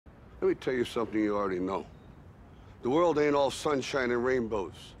Let me tell you something you already know. The world ain't all sunshine and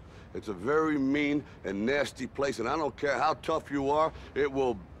rainbows. It's a very mean and nasty place, and I don't care how tough you are, it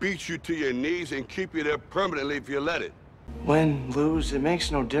will beat you to your knees and keep you there permanently if you let it. Win, lose, it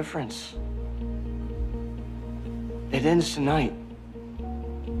makes no difference. It ends tonight.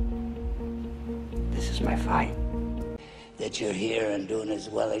 This is my fight. That you're here and doing as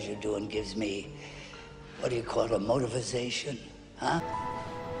well as you're doing gives me, what do you call it, a motivation, huh?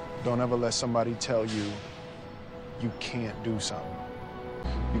 Don't ever let somebody tell you you can't do something.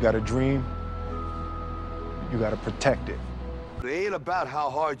 You got a dream, you got to protect it. It ain't about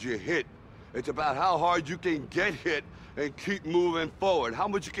how hard you hit. It's about how hard you can get hit and keep moving forward. How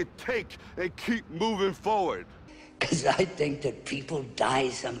much you can take and keep moving forward. Because I think that people die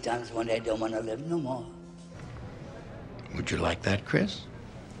sometimes when they don't want to live no more. Would you like that, Chris?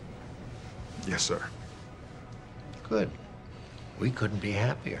 Yes, sir. Good. We couldn't be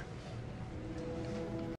happier.